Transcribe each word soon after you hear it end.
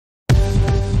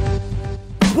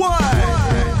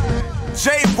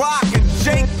J-Rock and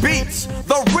Jake Beats,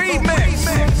 the remix.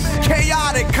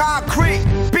 Chaotic concrete,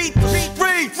 beat the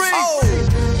streets. Oh,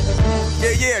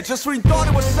 yeah, just when you thought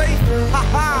it was safe.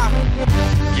 Ha-ha.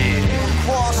 Yeah.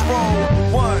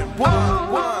 Crossroad, one.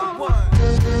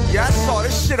 Yeah, I saw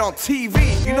this shit on TV.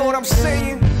 You know what I'm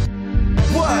saying?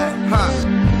 What? Huh?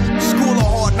 School of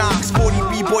hard knocks, 40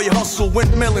 B-boy hustle,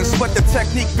 windmilling, sweat the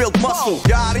technique, built muscle.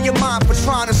 You're out of your mind for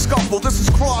trying to scuffle. This is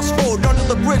Crossroad, under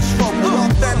the bridge rumble.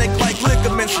 Authentic like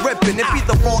ligaments ripping. It be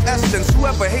the raw essence.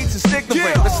 Whoever hates is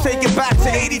ignorant. Let's take it back to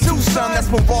 82, son. That's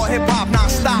when raw hip-hop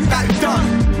non-stop got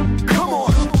done. Come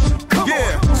on.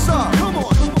 Yeah, what's up? Come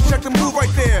on. Check the move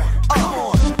right there. Come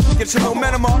on. Get your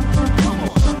momentum up.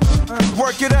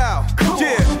 Work it out.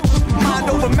 Yeah. Mind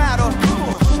over matter.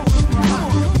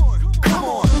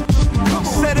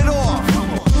 Set it off.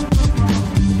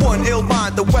 One ill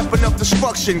mind, the weapon of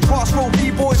destruction. Crossroad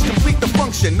B-boys complete the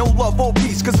function. No love or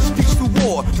peace, cause it's peace through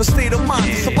war. The state of mind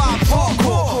to survive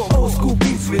hardcore. Old school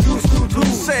beats with new school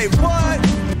tools. Say what?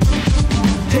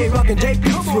 J-Rock and J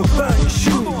Beats will burn your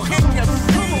shoes.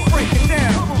 Break it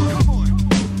down.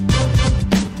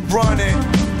 Run it.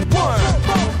 One.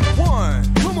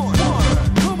 Come on.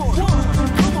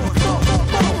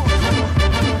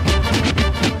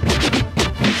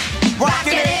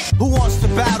 Rockin' it. Who wants to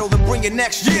battle and bring it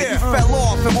next year? You fell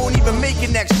off and won't even make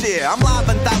it next year. I'm live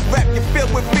and direct, you're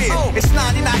filled with fear. It's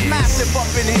 99 massive up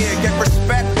in here. Get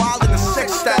respect, wild in the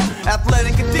six step.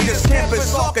 Athletic Adidas,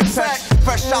 campus architect.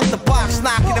 Fresh out the box,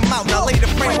 knocking them out. Now lay the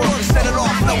framework and set it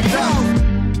off, no doubt.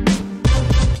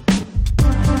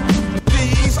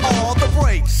 These are the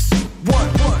breaks. One.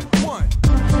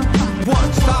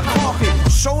 Stop talking.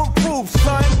 Show and prove,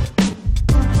 son.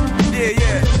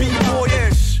 Yeah.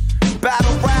 B-boy-ish.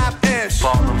 Battle rap-ish. For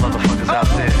all the motherfuckers out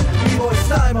there. B-boy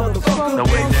style, motherfucker. No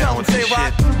way down with this shit.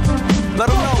 Let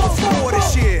them know what's for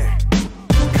this year.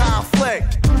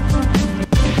 Conflict.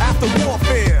 After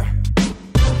warfare.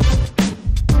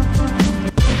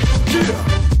 Yeah.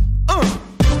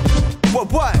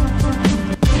 What?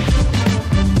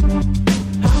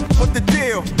 What the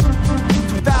deal?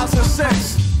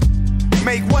 2006.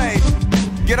 Make way.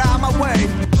 Get out of my way.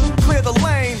 Clear the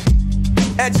lane.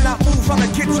 Edging out moves on the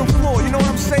kitchen floor. You know what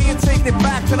I'm saying? Taking it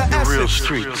back to the essence. Real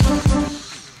streets.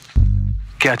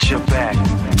 Got your back.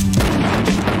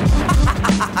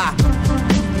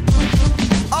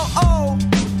 Oh.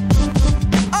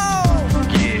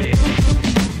 Yeah.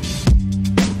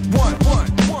 One.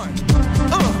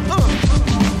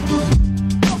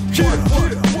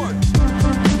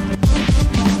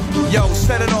 Yo,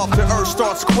 set it off, the earth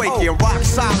starts quaking. Rock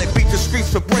solid, beat the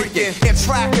streets for breaking. And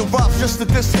tracking rough just to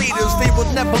diss haters. They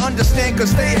will never understand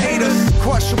cause they hate us.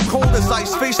 Crush them cold as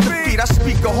ice, face to feet. I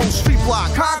speak a whole street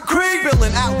block. Concrete,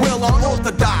 spilling at will on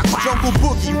orthodox. Jungle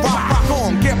boogie, rock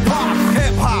on, get pop.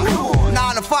 Hip hop,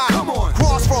 9 to 5.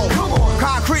 Crossroad,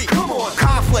 concrete,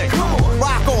 conflict,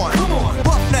 rock on.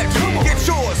 Roughnecks, get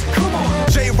yours.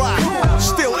 J-Rock,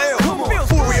 still ill.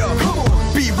 Furia,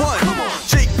 B1,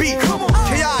 Jake Beats,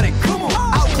 chaotic,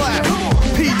 outclass,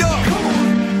 P-Dub.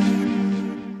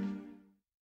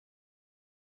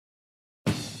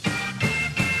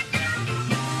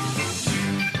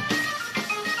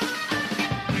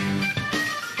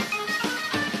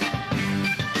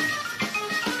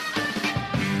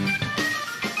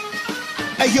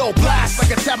 Ayo, blast like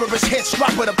a terrorist hit,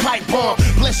 struck with a pipe bomb.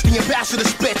 Blitz the ambassador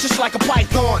spit just like a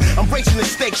python. I'm bracing the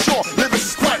stake, sure, lyrics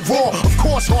is quite raw. Of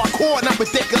course, hardcore, not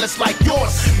ridiculous like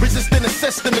yours. Resisting the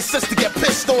system, insist to get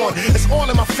pissed on. It's all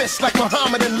in my fist like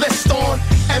Muhammad and list on.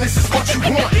 And this is what you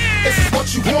want, this is what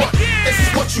you want, this is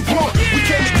what you want. We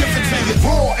came to give it to you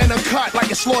raw and uncut like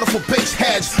a slaughter for base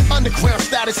heads. Underground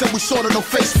status and we sort of no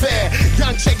face fair.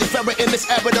 Young Che Guevara in this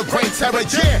era, the brain terror,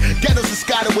 yeah. Ghettos is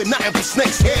scattered with nothing but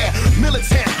snakes hair.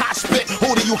 Militant hot spit,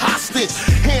 holding you hostage.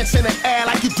 Hands in the air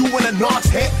like you doing a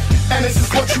Nards hit. And this is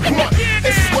what you want,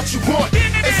 this is what you want,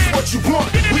 this is what you want.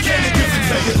 We came to give it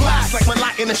to you. Blast like my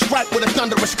lightning strike with a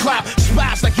thunderous clap.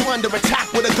 Splash like you under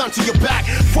attack with a gun to your back.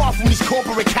 Far from these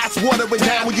corporate cats watering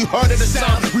down when you heard of the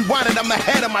sound. Rewinded, I'm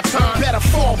ahead of my time. Better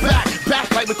fall back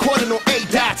like recording on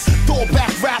A-Dats.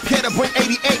 Throwback rap here to bring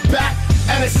 88 back.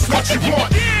 And this is what you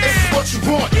want, this is what you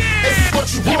want, this is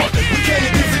what you want. We came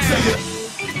to give it to you.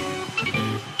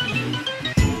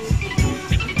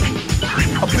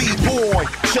 A B-boy,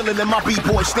 chillin' in my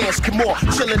B-boy stance, come on.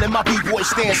 Chillin' in my B-boy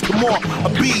stance, come on. A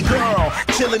B-girl,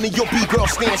 chillin' in your B-girl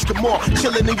stance, come on.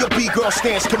 Chillin' in your B-girl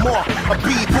stance, come on. A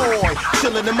B-boy,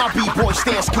 chillin' in my B-boy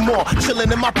stance, come on.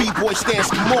 Chillin' in my B-boy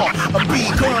stance, come on. A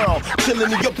B-girl,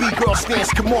 chillin' in your B-girl stance,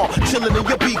 come on. Chillin' in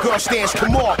your B-girl stance,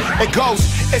 come on. It goes,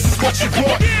 this is what you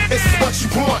want, this is what you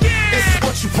want, this is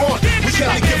what you want. We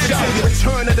can't give it to you.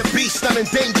 Return of the beast, none of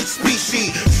endangered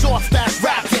species. Soft ass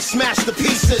rap get smashed to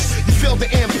pieces. You feel the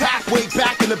impact way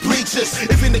back in the bleachers.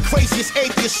 Even the craziest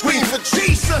atheist scream for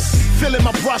Jesus. Feeling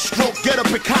my brush stroke, get a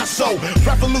Picasso.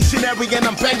 Revolutionary and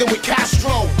I'm banging with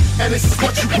Castro. And this is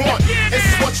what you want, this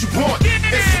is what you want,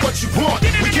 this is what you want.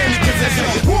 We came to give this to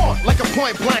you. Want like a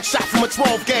point blank shot from a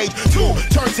 12 gauge. 2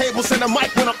 turntables and a mic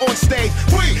when I'm on stage.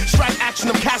 3 strike action,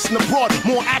 I'm casting abroad.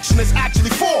 More action is actually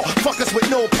 4 fuckers with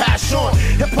no passion.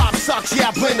 Hip hop sucks, yeah,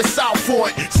 I blame the South for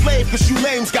it. Slave cause you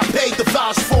lames got paid to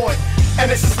vouch for it. And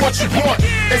this is what you want,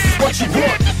 this is what you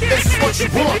want, this is what you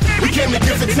want. We came to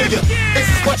give it to you. This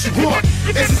is what you want,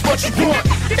 this is what you want,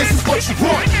 this is what you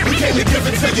want. We came to give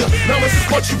it to you. Now this is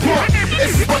what you want,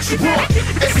 this is what you want,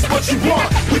 this is what you want.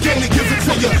 We came to give it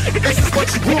to you. This is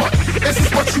what you want, this is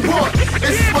what you want,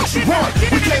 this is what you want.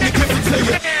 We came to give it to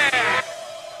you.